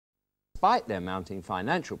despite their mounting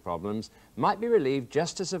financial problems, might be relieved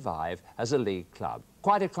just to survive as a league club.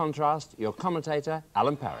 Quite a contrast. Your commentator,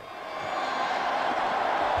 Alan Parry.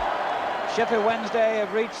 Sheffield Wednesday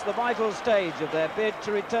have reached the vital stage of their bid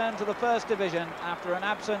to return to the First Division after an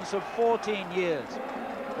absence of 14 years.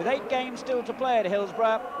 With 8 games still to play at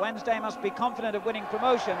Hillsborough, Wednesday must be confident of winning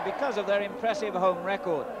promotion because of their impressive home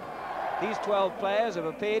record. These 12 players have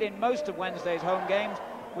appeared in most of Wednesday's home games,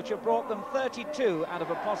 which have brought them 32 out of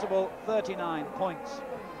a possible 39 points.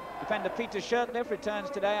 Defender Peter Shirtliff returns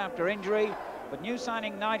today after injury, but new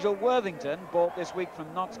signing Nigel Worthington, bought this week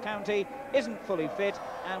from Notts County, isn't fully fit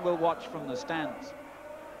and will watch from the stands.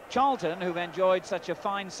 Charlton, who've enjoyed such a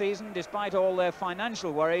fine season despite all their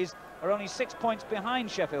financial worries, are only 6 points behind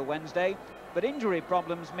Sheffield Wednesday, but injury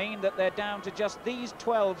problems mean that they're down to just these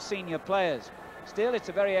 12 senior players. Still, it's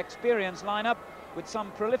a very experienced lineup with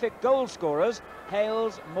some prolific goal scorers.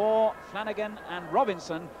 Hales, Moore, Flanagan and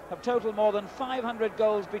Robinson have totaled more than 500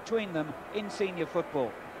 goals between them in senior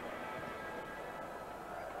football.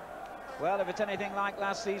 Well, if it's anything like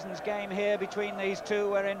last season's game here between these two,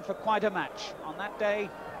 we're in for quite a match. On that day,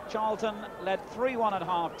 Charlton led 3-1 at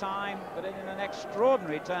half-time, but in an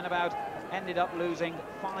extraordinary turnabout, ended up losing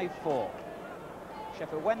 5-4.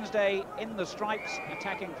 Sheffield Wednesday in the stripes,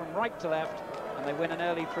 attacking from right to left, and they win an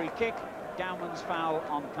early free kick. Dowman's foul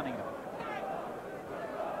on Cunningham.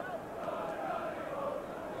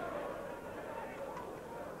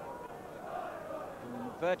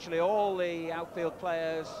 Virtually all the outfield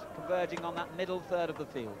players converging on that middle third of the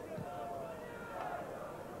field.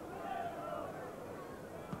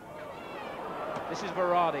 This is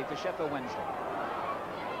Varadi for Sheffield Wednesday.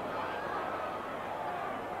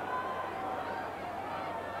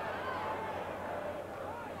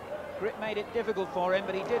 Gritt made it difficult for him,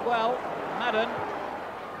 but he did well. Madden.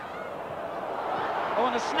 Oh,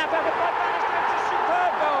 and a snap effort by Bannister. It's a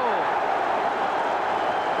superb goal.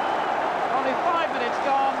 Only 5 minutes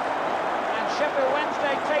gone, and Sheffield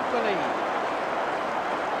Wednesday take the lead.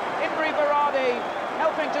 Varadi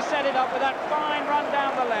helping to set it up with that fine run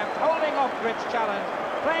down the left, holding off Gritt's challenge,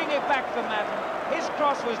 playing it back for Madden. His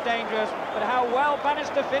cross was dangerous, but how well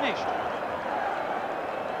Bannister finished.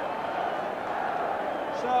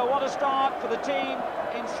 So what a start for the team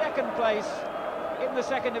in second place in the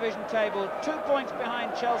second division table, 2 points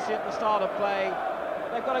behind Chelsea at the start of play.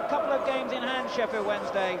 They've got a couple of games in hand, Sheffield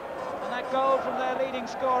Wednesday, and that goal from their leading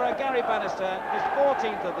scorer, Gary Bannister, his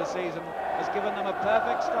 14th of the season, has given them a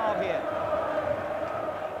perfect start here.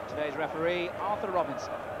 Today's referee, Arthur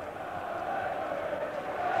Robinson.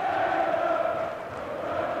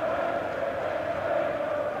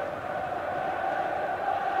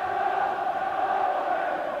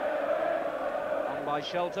 On by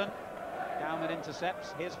Shelton. Dowman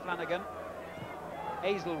intercepts. Here's Flanagan.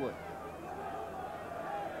 Aizlewood.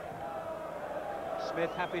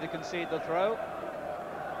 Smith happy to concede the throw.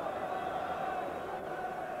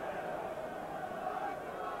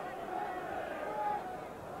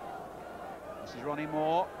 This is Ronnie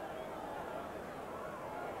Moore.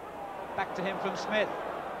 Back to him from Smith.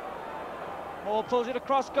 Moore pulls it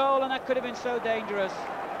across goal, and that could have been so dangerous.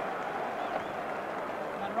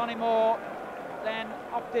 And Ronnie Moore then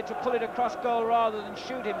opted to pull it across goal rather than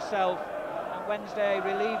shoot himself. And Wednesday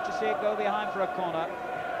relieved to see it go behind for a corner.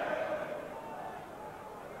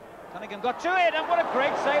 Cunningham got to it, and what a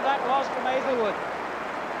great save that was from Aizlewood.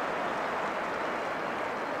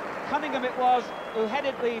 Cunningham it was who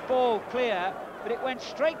headed the ball clear, but it went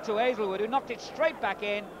straight to Aizlewood, who knocked it straight back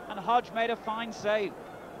in, and Hodge made a fine save.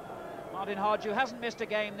 Martin Hodge, who hasn't missed a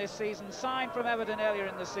game this season, signed from Everton earlier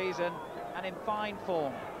in the season, and in fine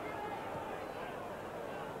form.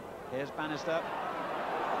 Here's Bannister.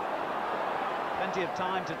 Plenty of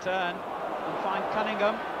time to turn and find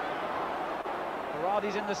Cunningham.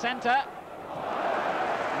 Varadi's in the centre,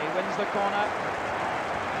 and he wins the corner.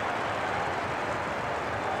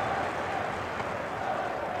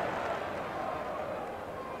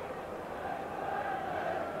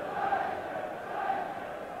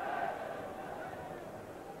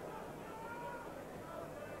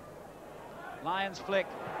 Lyons flick,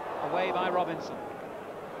 away by Robinson.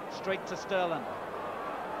 Straight to Sterland.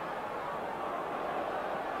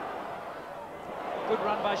 Good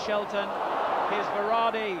run by Shelton. Here's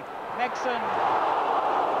Varadi. Megson.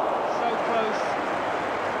 So close.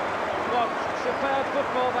 What superb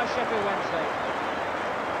football by Sheffield Wednesday.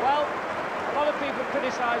 Well, a lot of people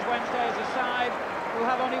criticise Wednesday as a side who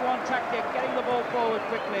have only one tactic, getting the ball forward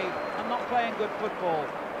quickly and not playing good football.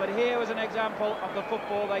 But here was an example of the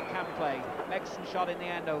football they can play. Megson shot in the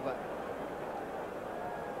end over.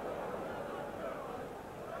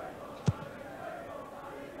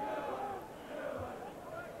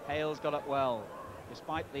 Hales got up well,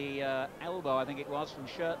 despite the elbow, I think it was, from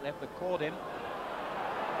Shirtliff that caught him.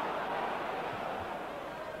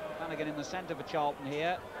 Flanagan in the centre for Charlton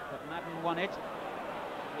here, but Madden won it.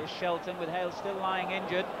 Here's Shelton with Hales still lying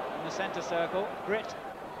injured in the centre circle. Gritt,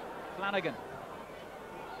 Flanagan.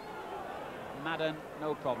 Madden,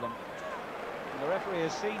 no problem. And the referee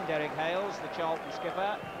has seen Derek Hales, the Charlton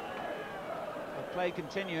skipper. The play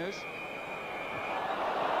continues.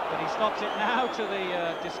 But he stops it now to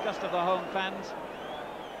the disgust of the home fans.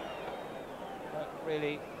 But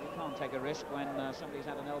really, you can't take a risk when somebody's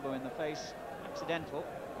had an elbow in the face. Accidental,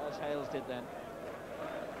 as Hales did then.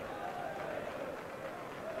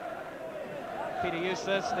 Peter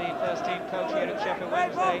Eustace, the first team coach here at Sheffield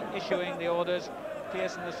Wednesday, issuing the orders.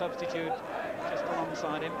 Pearson, the substitute, just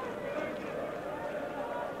alongside him.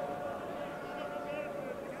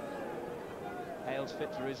 Hales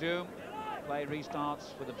fit to resume. Play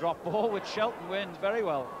restarts with a drop ball, which Shelton wins very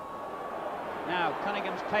well. Now,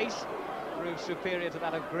 Cunningham's pace proves superior to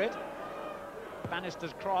that of Gritt.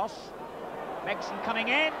 Bannister's cross. Megson coming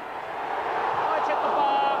in. Oh, it's hit the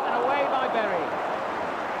bar and away by Berry.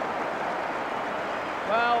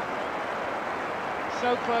 Well,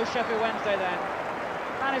 so close Sheffield Wednesday then.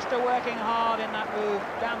 Bannister working hard in that move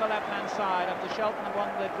down the left-hand side after Shelton won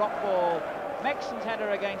the drop ball. Megson's header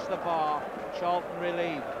against the bar. Charlton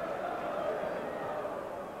relieved.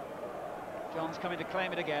 John's coming to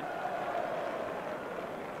claim it again.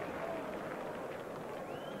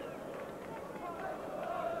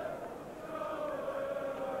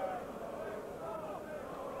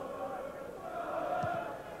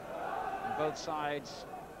 And both sides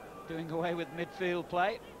doing away with midfield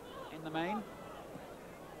play in the main.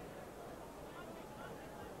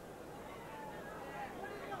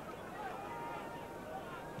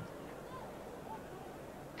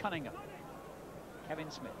 Cunningham, Kevin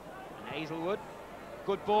Smith, and Aizlewood.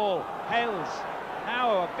 Good ball. Hales.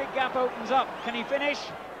 Now a big gap opens up. Can he finish?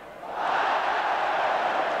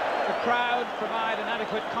 The crowd provide an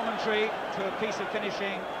adequate commentary to a piece of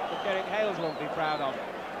finishing that Derek Hales won't be proud of.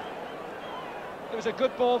 It was a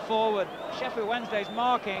good ball forward. Sheffield Wednesday's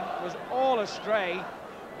marking was all astray.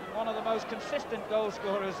 And one of the most consistent goal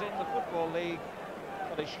scorers in the Football League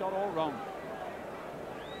got his shot all wrong.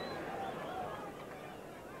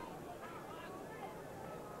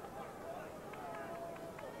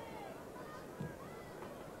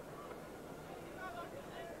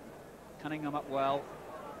 Cunningham up well.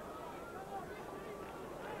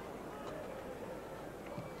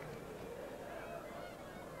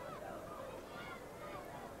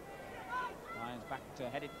 Lyons back to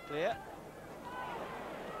head it clear.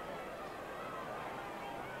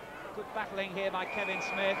 Good battling here by Kevin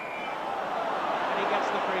Smith. And he gets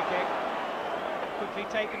the free kick. Quickly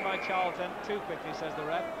taken by Charlton. Too quickly, says the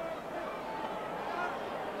ref.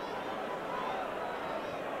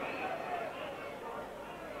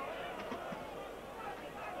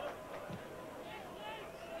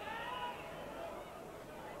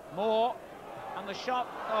 Moore, and the shot,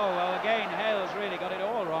 oh well, again Hales really got it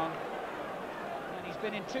all wrong, and he's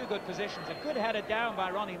been in two good positions. A good header down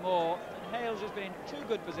by Ronnie Moore, and Hales has been in two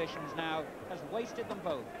good positions now, has wasted them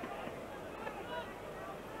both.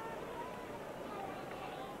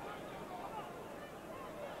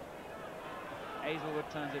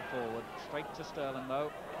 Aizlewood turns it forward, straight to Sterland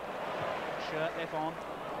though. Shirtliff on.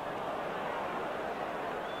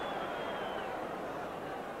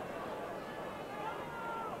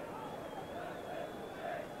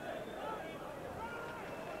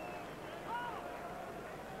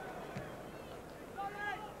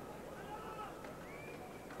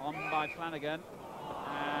 By Flanagan,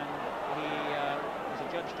 and he was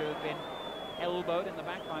adjudged to have been elbowed in the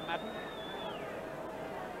back by Madden.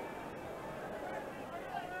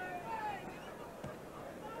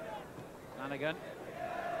 Flanagan,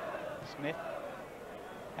 Smith,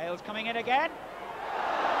 Hales coming in again.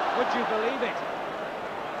 Would you believe it?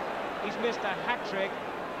 He's missed a hat-trick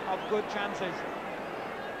of good chances.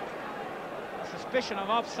 A suspicion of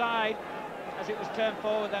offside as it was turned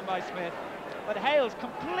forward then by Smith. But Hales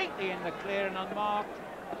completely in the clear and unmarked,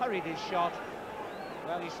 hurried his shot.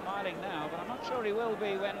 Well, he's smiling now, but I'm not sure he will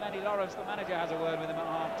be when Lenny Lawrence, the manager, has a word with him at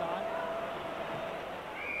half-time.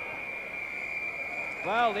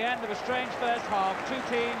 Well, the end of a strange first half. Two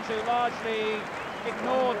teams who largely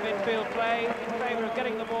ignored midfield play in favour of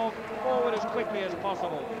getting the ball forward as quickly as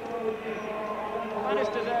possible.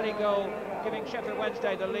 Bannister's early goal giving Sheffield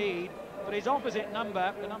Wednesday the lead, but his opposite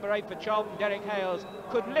number, the number 8 for Charlton, Derek Hales,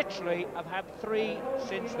 could literally have had 3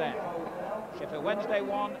 since then. Sheffield Wednesday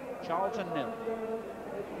 1, Charlton 0.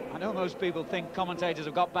 know most people think commentators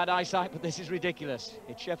have got bad eyesight, but this is ridiculous.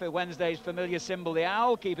 It's Sheffield Wednesday's familiar symbol, the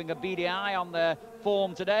owl, keeping a beady eye on their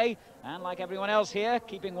form today, and like everyone else here,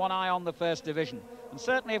 keeping one eye on the First Division. And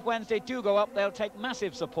certainly if Wednesday do go up, they'll take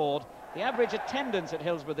massive support. The average attendance at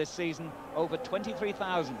Hillsborough this season, over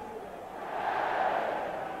 23,000.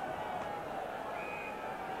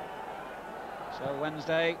 So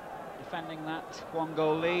Wednesday defending that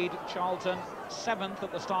one-goal lead. Charlton 7th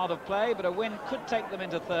at the start of play, but a win could take them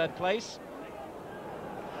into 3rd place.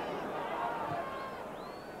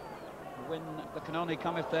 A win that can only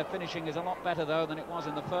come if their finishing is a lot better, though, than it was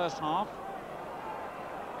in the first half.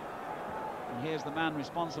 And here's the man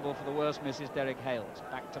responsible for the worst misses, Derek Hales.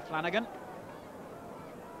 Back to Flanagan.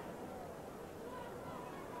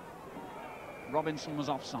 Robinson was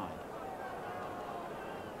offside.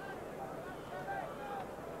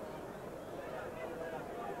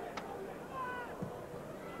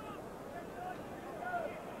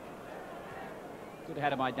 Good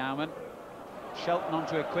header by Dowman. Shelton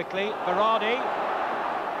onto it quickly. Varadi.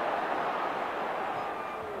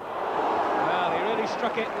 Well, he really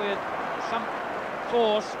struck it with some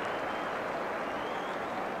force.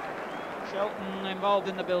 Shelton involved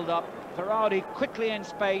in the build-up. Varadi quickly in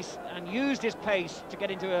space and used his pace to get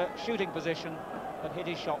into a shooting position, but hit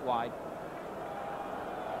his shot wide.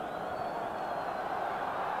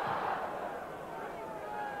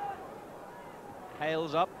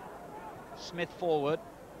 Hales up. Smith forward.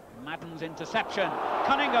 Madden's interception.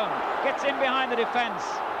 Cunningham gets in behind the defence.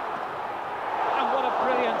 And what a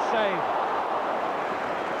brilliant save.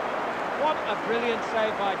 What a brilliant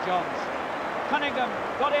save by Johns. Cunningham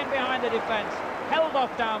got in behind the defence, held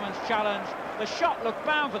off Dowman's challenge. The shot looked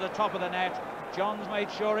bound for the top of the net. Johns made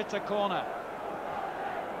sure it's a corner.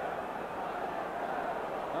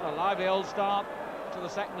 What a lively old start to the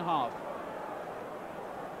second half.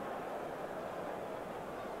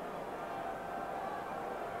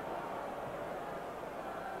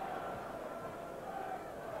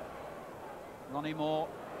 Ronnie Moore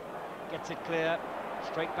gets it clear.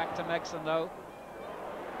 Straight back to Megson, though.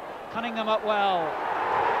 Cunningham up well.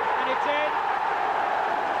 And it's in.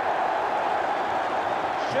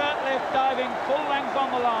 Shirtliff diving full length on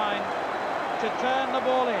the line to turn the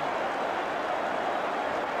ball in.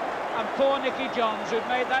 And poor Nicky Johns, who'd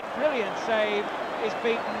made that brilliant save, is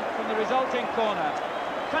beaten from the resulting corner.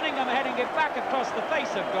 Cunningham heading it back across the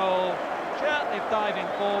face of goal. Shirtliff diving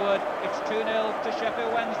forward. It's 2-0 to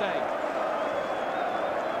Sheffield Wednesday.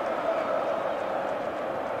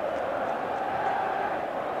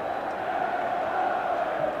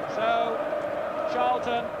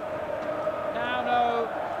 Charlton now know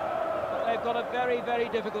that they've got a very, very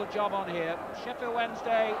difficult job on here. Sheffield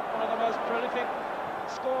Wednesday, one of the most prolific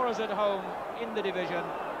scorers at home in the division.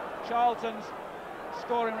 Charlton's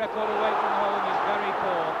scoring record away from home is very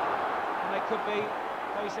poor, and they could be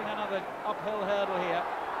facing another uphill hurdle here.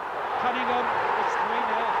 Cunningham, it's 3-0.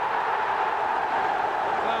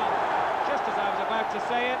 Well, just as I was about to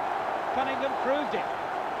say it, Cunningham proved it.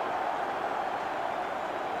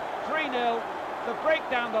 3-0. The break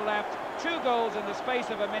down the left, 2 goals in the space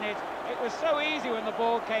of a minute. It was so easy when the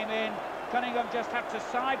ball came in. Cunningham just had to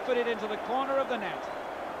side-foot it into the corner of the net.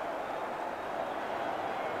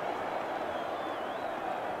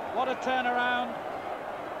 What a turnaround.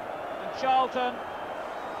 And Charlton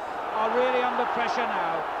are really under pressure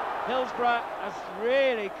now. Hillsborough has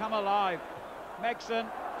really come alive. Megson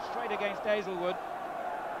straight against Aizlewood.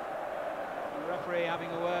 The referee having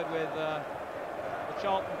a word with the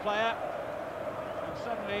Charlton player. And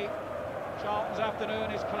suddenly, Charlton's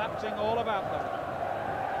afternoon is collapsing all about them.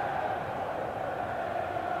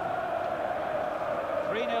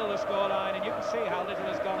 3-0 the scoreline, and you can see how little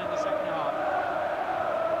has gone in the second half.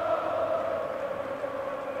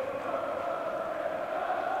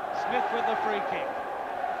 Smith with the free kick.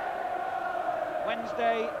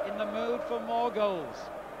 Wednesday in the mood for more goals.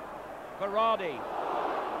 Varadi.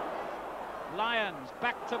 Lyons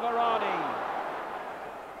back to Varadi.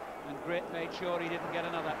 And Gritt made sure he didn't get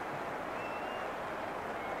another.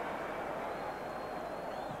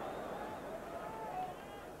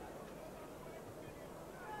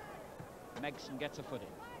 Megson gets a foot in.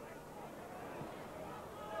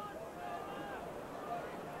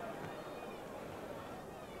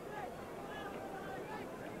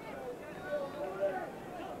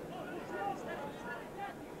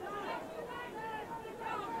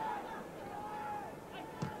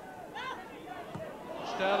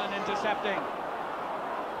 Sterland intercepting.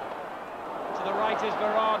 To the right is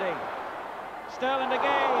Varadi. Sterland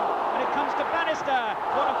again, and it comes to Bannister.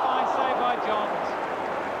 What a fine save by Johns.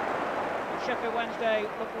 Sheffield Wednesday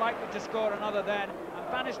looked likely to score another then,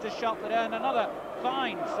 and Bannister's shot that earned another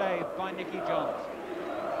fine save by Nicky Johns.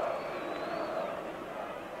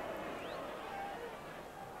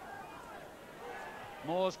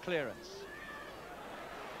 Moore's clearance.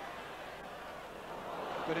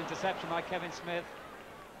 Good interception by Kevin Smith.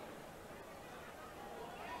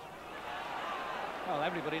 Well,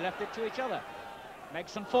 everybody left it to each other.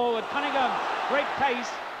 Megson forward, Cunningham, great pace.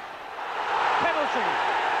 Penalty.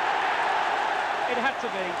 It had to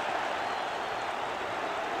be.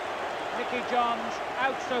 Nicky Johns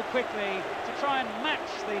out so quickly to try and match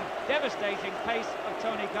the devastating pace of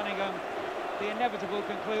Tony Cunningham. The inevitable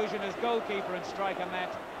conclusion as goalkeeper and striker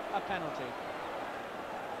met, a penalty.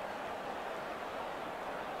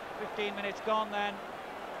 15 minutes gone then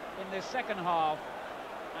in the second half,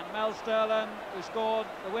 and Mel Sterland, who scored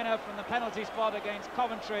the winner from the penalty spot against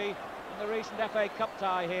Coventry in the recent FA Cup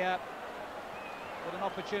tie here, with an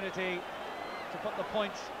opportunity to put the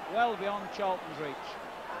points well beyond Charlton's reach,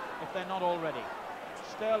 if they're not already.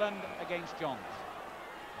 Sterland against Johns.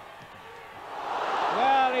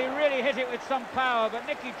 Well, he really hit it with some power, but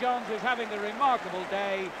Nicky Johns was having a remarkable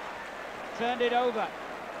day, turned it over.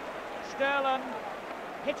 Sterland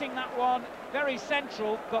hitting that one very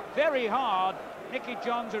central, but very hard. Nicky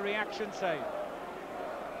Johns, a reaction save.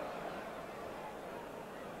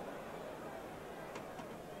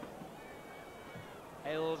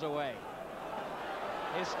 Hales away.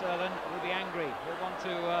 Here's Sterland, will be angry. He'll want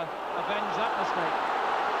to avenge that mistake.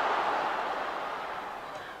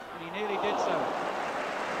 And he nearly did so.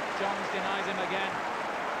 Johns denies him again.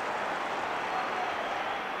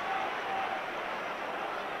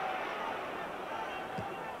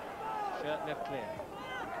 Shirtliff clear.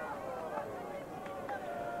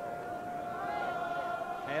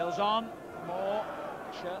 Hales on, Moore.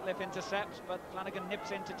 Shirtliff intercepts, but Flanagan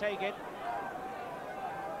nips in to take it.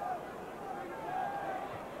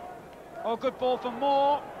 Oh, good ball from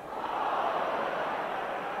Moore.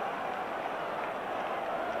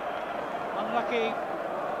 Unlucky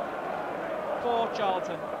for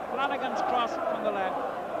Charlton. Flanagan's cross from the left.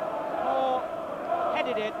 Moore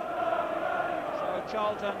headed it. So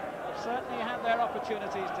Charlton have certainly had their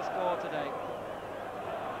opportunities to score today.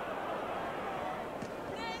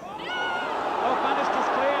 Oh, Bannister's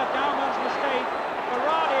clear. Dowman's mistake.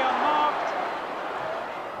 Varadi unmarked.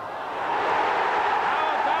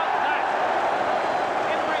 How about that?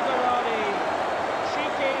 Imre Varadi.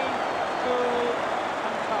 Cheeky, cool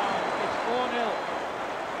and calm. It's 4-0.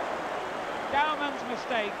 Dowman's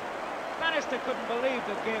mistake. Bannister couldn't believe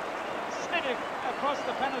the gift. Slid it across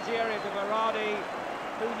the penalty area to Varadi,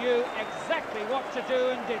 who knew exactly what to do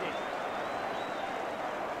and did it.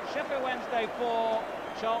 Sheffield Wednesday 4,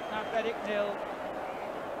 Charlton Athletic 0.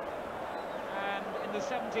 And in the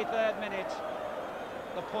 73rd minute,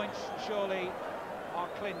 the points surely are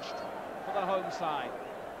clinched for the home side.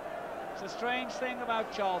 It's a strange thing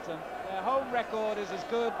about Charlton. Their home record is as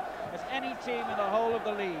good as any team in the whole of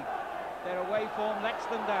the league. Their away form lets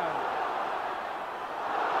them down.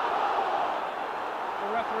 The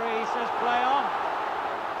referee says play on.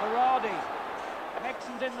 Varadi.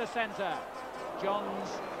 Megson's in the centre. Johns,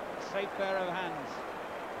 safe pair of hands.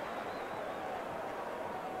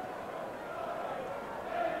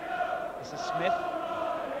 This is Smith.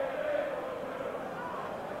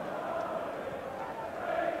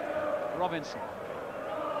 Robinson.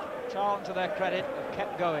 Charlton, to their credit, have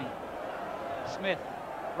kept going. Smith.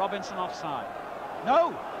 Robinson offside.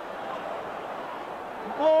 No!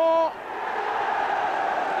 Moore!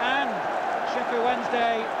 And Sheffield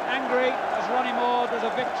Wednesday angry as Ronnie Moore does a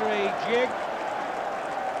victory jig.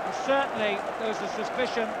 And certainly there was a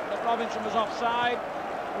suspicion that Robinson was offside.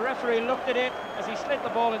 The referee looked at it as he slid the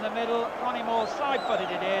ball in the middle. Ronnie Moore side-footed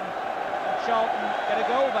it in, and Charlton get a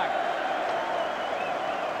goal back.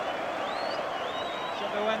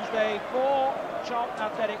 Sheffield Wednesday 4, Charlton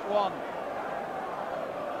Athletic 1.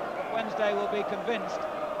 But Wednesday will be convinced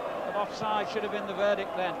that offside should have been the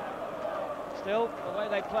verdict then. Still, the way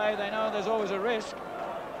they play, they know there's always a risk.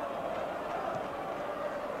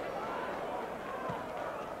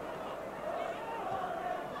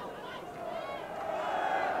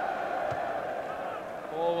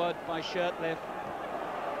 Forward by Shirtliff.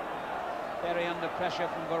 Very under pressure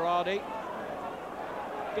from Varadi.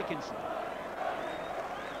 Dickenson.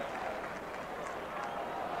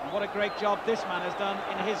 And what a great job this man has done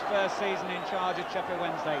in his first season in charge at Sheffield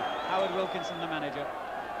Wednesday. Howard Wilkinson, the manager.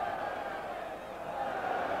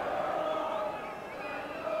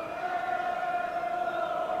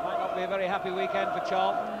 Might not be a very happy weekend for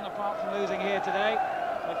Charlton, apart from losing here today.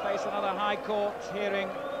 They face another High Court hearing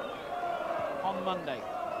on Monday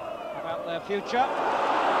about their future.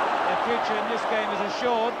 Their future in this game is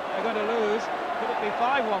assured. They're going to lose. Could it be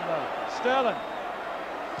 5-1 though? Sterland.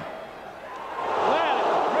 Well, it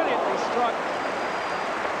was brilliantly struck.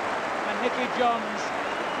 And Nicky Johns,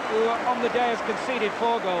 who on the day has conceded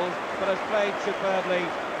 4 goals, but has played superbly,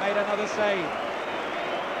 made another save.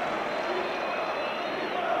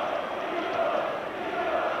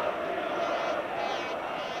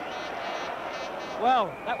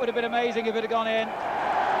 Well, that would have been amazing if it had gone in,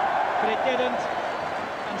 but it didn't.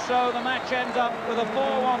 And so the match ends up with a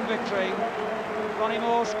 4-1 victory. Ronnie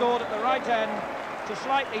Moore scored at the right end to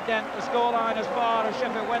slightly dent the scoreline as far as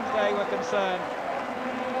Sheffield Wednesday were concerned.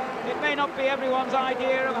 It may not be everyone's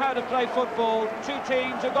idea of how to play football. 2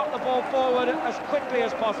 teams who got the ball forward as quickly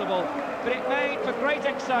as possible, but it made for great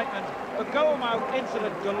excitement, for goal-mouth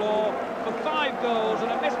incident galore, for 5 goals and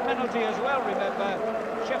a missed penalty as well, remember.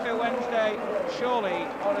 Sheffield Wednesday surely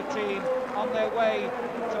are a team on their way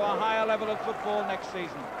to a higher level of football next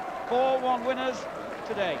season. 4-1 winners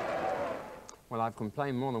today. Well, I've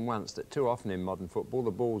complained more than once that too often in modern football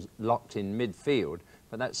the ball's locked in midfield,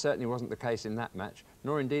 but that certainly wasn't the case in that match,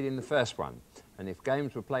 nor indeed in the first one. And if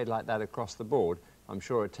games were played like that across the board, I'm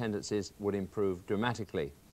sure attendances would improve dramatically.